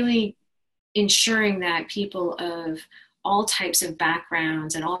 really ensuring that people of all types of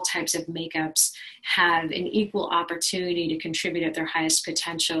backgrounds and all types of makeups have an equal opportunity to contribute at their highest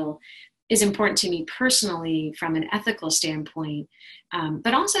potential is important to me personally from an ethical standpoint.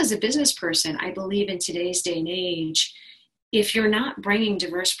 But also as a business person, I believe in today's day and age, if you're not bringing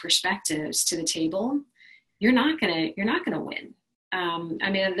diverse perspectives to the table, you're not gonna win.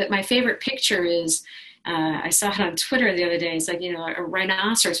 My favorite picture is, I saw it on Twitter the other day. It's like, a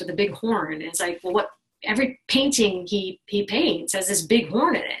rhinoceros with a big horn. And it's like, well, what every painting he paints has this big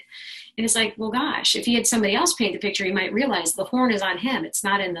horn in it. And it's like, well, gosh, if he had somebody else paint the picture, he might realize the horn is on him. It's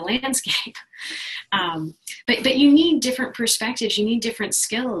not in the landscape. But you need different perspectives. You need different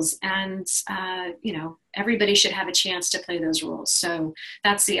skills. And, everybody should have a chance to play those roles. So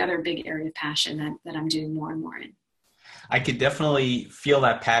that's the other big area of passion that I'm doing more and more in. I could definitely feel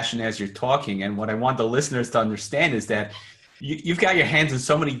that passion as you're talking. And what I want the listeners to understand is that you've got your hands in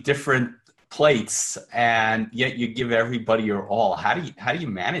so many different plates, and yet you give everybody your all. How do you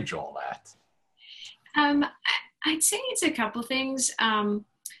manage all that? I'd say it's a couple things.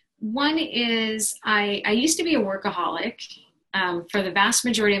 One is I used to be a workaholic for the vast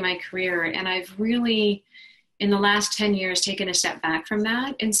majority of my career, and I've really, in the last 10 years, taken a step back from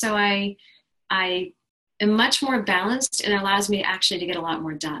that. And so I am much more balanced, and it allows me actually to get a lot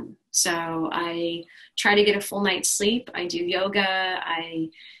more done. So I try to get a full night's sleep. I do yoga. I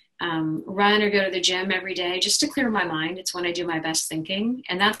run or go to the gym every day just to clear my mind. It's when I do my best thinking.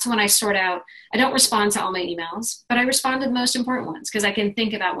 And that's when I sort out, I don't respond to all my emails, but I respond to the most important ones because I can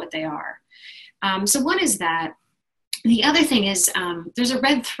think about what they are. So one is that. The other thing is there's a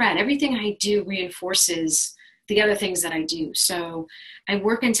red thread. Everything I do reinforces the other things that I do. So I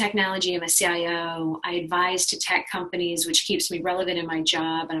work in technology. I'm a CIO. I advise to tech companies, which keeps me relevant in my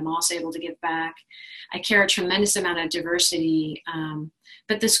job, and I'm also able to give back. I care a tremendous amount of diversity.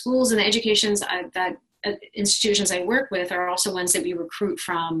 But the schools and the institutions I work with are also ones that we recruit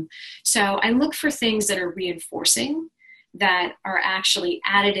from. So I look for things that are reinforcing, that are actually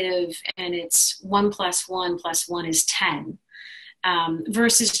additive, and it's 1 + 1 + 1 is 10.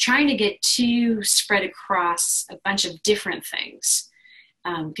 Versus trying to get too spread across a bunch of different things,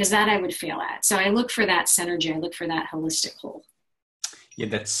 because that I would fail at. So I look for that synergy. I look for that holistic whole. Yeah,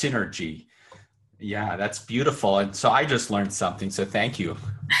 that synergy. Yeah, that's beautiful. And so I just learned something. So thank you.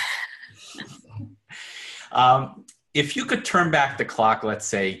 If you could turn back the clock, let's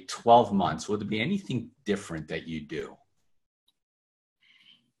say 12 months, would there be anything different that you do?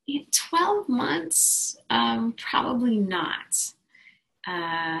 12 months, probably not.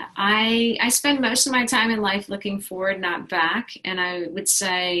 I spend most of my time in life looking forward, not back. And I would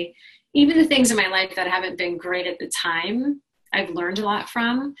say even the things in my life that haven't been great at the time, I've learned a lot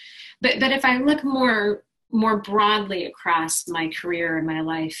from. But if I look more broadly across my career and my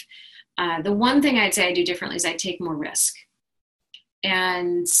life, the one thing I'd say I do differently is I take more risk.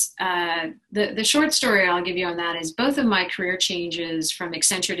 And the short story I'll give you on that is both of my career changes from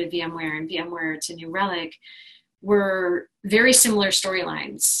Accenture to VMware and VMware to New Relic were very similar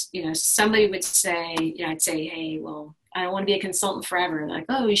storylines. Somebody would say, I'd say, hey, well, I don't want to be a consultant forever. Like,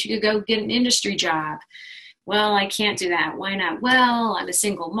 oh, you should go get an industry job. Well, I can't do that. Why not? Well, I'm a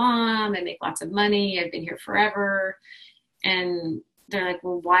single mom. I make lots of money. I've been here forever. And they're like,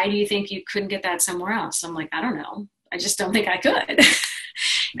 well, why do you think you couldn't get that somewhere else? I'm like, I don't know. I just don't think I could.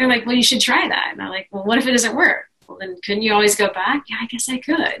 They're like, well, you should try that. And I'm like, well, what if it doesn't work? Well, then couldn't you always go back? Yeah, I guess I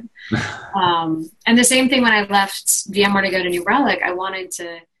could. And the same thing when I left VMware to go to New Relic, I wanted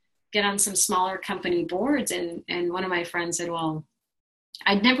to get on some smaller company boards. And one of my friends said, well,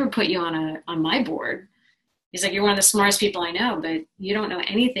 I'd never put you on my board. He's like, you're one of the smartest people I know, but you don't know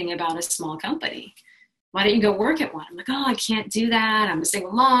anything about a small company. Why don't you go work at one? I'm like, oh, I can't do that. I'm a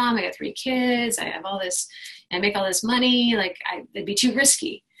single mom. I got 3 kids. I have all this, I make all this money. Like, it'd be too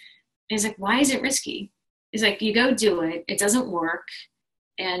risky. And he's like, why is it risky? He's like, you go do it. It doesn't work.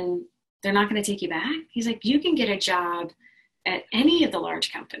 And they're not going to take you back. He's like, you can get a job at any of the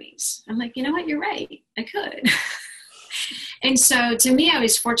large companies. I'm like, you know what? You're right. I could. And so to me, I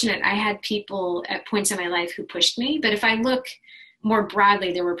was fortunate. I had people at points in my life who pushed me. But if I look more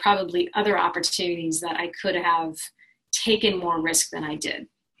broadly, there were probably other opportunities that I could have taken more risk than I did.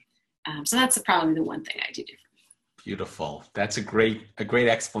 So that's probably the one thing I do different. Beautiful. That's a great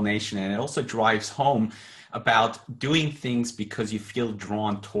explanation. And it also drives home about doing things because you feel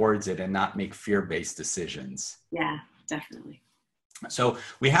drawn towards it and not make fear-based decisions. Yeah, definitely. So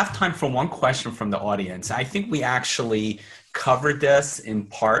we have time for one question from the audience. I think we actually covered this in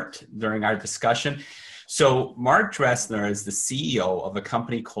part during our discussion. So Mark Dressner is the CEO of a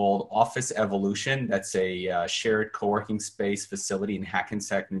company called Office Evolution. That's a shared co-working space facility in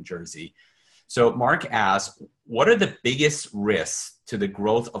Hackensack, New Jersey. So Mark asks, what are the biggest risks to the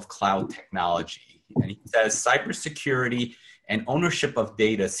growth of cloud technology? And he says cybersecurity and ownership of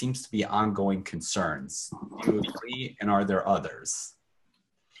data seems to be ongoing concerns. Do you agree? And are there others?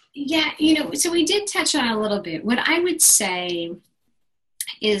 Yeah, so we did touch on it a little bit. What I would say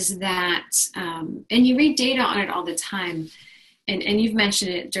is that, and you read data on it all the time, and you've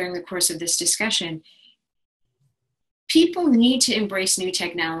mentioned it during the course of this discussion, people need to embrace new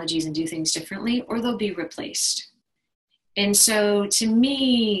technologies and do things differently, or they'll be replaced. And so to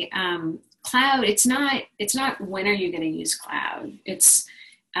me, cloud, it's not when are you going to use cloud? It's,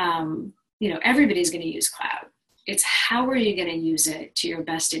 everybody's going to use cloud. It's how are you going to use it to your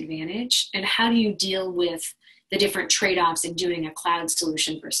best advantage? And how do you deal with the different trade-offs in doing a cloud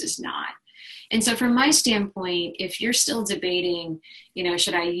solution versus not? And so from my standpoint, if you're still debating,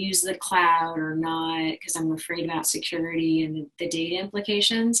 should I use the cloud or not, because I'm afraid about security and the data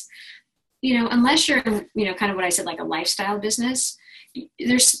implications, unless you're, kind of what I said, like a lifestyle business,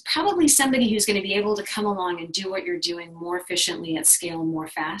 there's probably somebody who's going to be able to come along and do what you're doing more efficiently at scale, more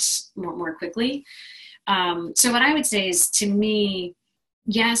fast, more quickly. So what I would say is, to me,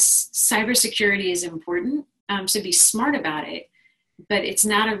 yes, cybersecurity is important, so be smart about it, but it's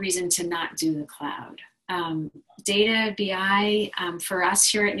not a reason to not do the cloud. Data BI, for us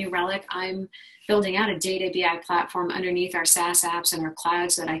here at New Relic, I'm building out a data BI platform underneath our SaaS apps and our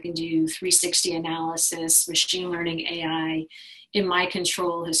cloud so that I can do 360 analysis, machine learning, AI in my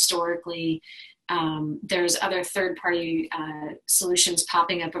control historically. There's other third-party solutions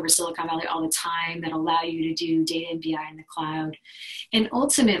popping up over Silicon Valley all the time that allow you to do data and BI in the cloud. And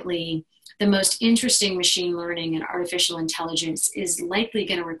ultimately, the most interesting machine learning and artificial intelligence is likely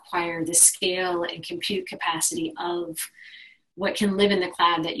going to require the scale and compute capacity of what can live in the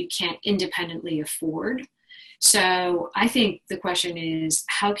cloud that you can't independently afford. So I think the question is,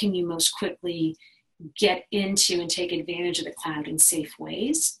 how can you most quickly get into and take advantage of the cloud in safe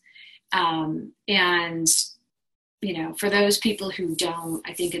ways? And, for those people who don't,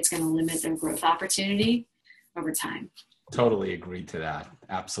 I think it's going to limit their growth opportunity over time. Totally agree to that.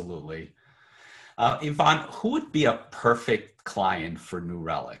 Absolutely. Yvonne, who would be a perfect client for New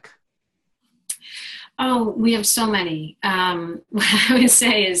Relic? Oh, we have so many. What I would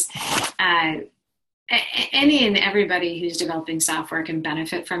say is any and everybody who's developing software can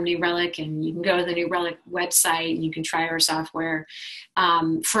benefit from New Relic, and you can go to the New Relic website and you can try our software.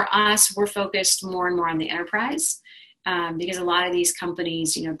 For us, we're focused more and more on the enterprise because a lot of these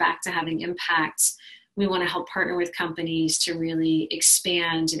companies, back to having impact, we want to help partner with companies to really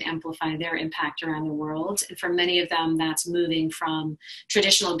expand and amplify their impact around the world. And for many of them, that's moving from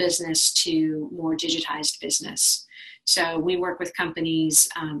traditional business to more digitized business. So we work with companies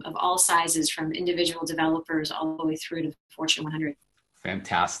of all sizes, from individual developers all the way through to Fortune 100.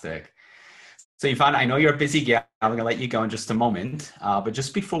 Fantastic. So Yvonne, I know you're a busy gal. I'm going to let you go in just a moment. But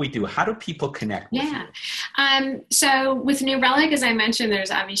just before we do, how do people connect with you? So with New Relic, as I mentioned,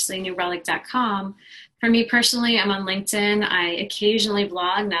 there's obviously newrelic.com. For me personally, I'm on LinkedIn. I occasionally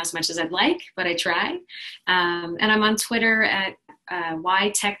blog, not as much as I'd like, but I try. And I'm on Twitter at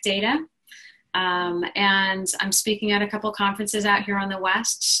YTechData. And I'm speaking at a couple conferences out here on the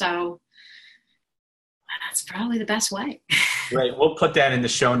West. So that's probably the best way. Great. We'll put that in the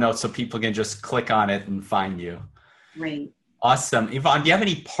show notes so people can just click on it and find you. Great. Awesome. Yvonne, do you have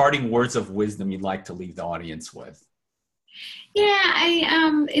any parting words of wisdom you'd like to leave the audience with?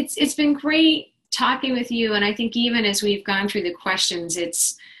 Yeah, it's been great talking with you. And I think even as we've gone through the questions,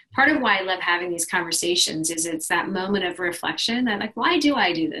 it's part of why I love having these conversations is it's that moment of reflection that, like, why do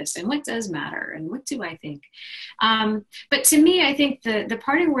I do this? And what does matter? And what do I think? But to me, I think the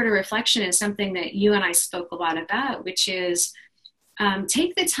parting word of reflection is something that you and I spoke a lot about, which is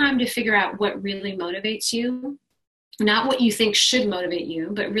take the time to figure out what really motivates you, not what you think should motivate you,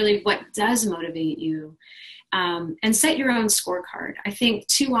 but really what does motivate you, and set your own scorecard. I think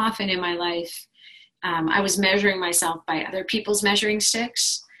too often in my life, I was measuring myself by other people's measuring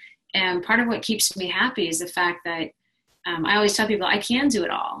sticks. And part of what keeps me happy is the fact that, I always tell people I can do it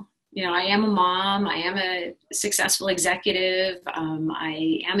all. You know, I am a mom, I am a successful executive,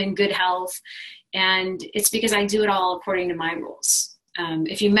 I am in good health, and it's because I do it all according to my rules.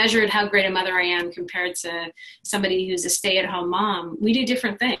 If you measured how great a mother I am compared to somebody who's a stay-at-home mom, we do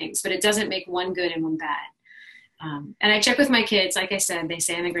different things, but it doesn't make one good and one bad. And I check with my kids. Like I said, they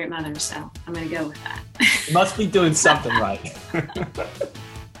say I'm a great mother, so I'm going to go with that. You must be doing something right.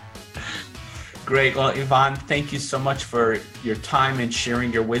 Great. Well, Yvonne, thank you so much for your time and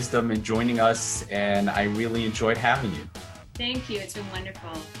sharing your wisdom and joining us. And I really enjoyed having you. Thank you. It's been wonderful.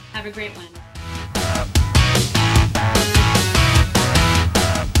 Have a great one.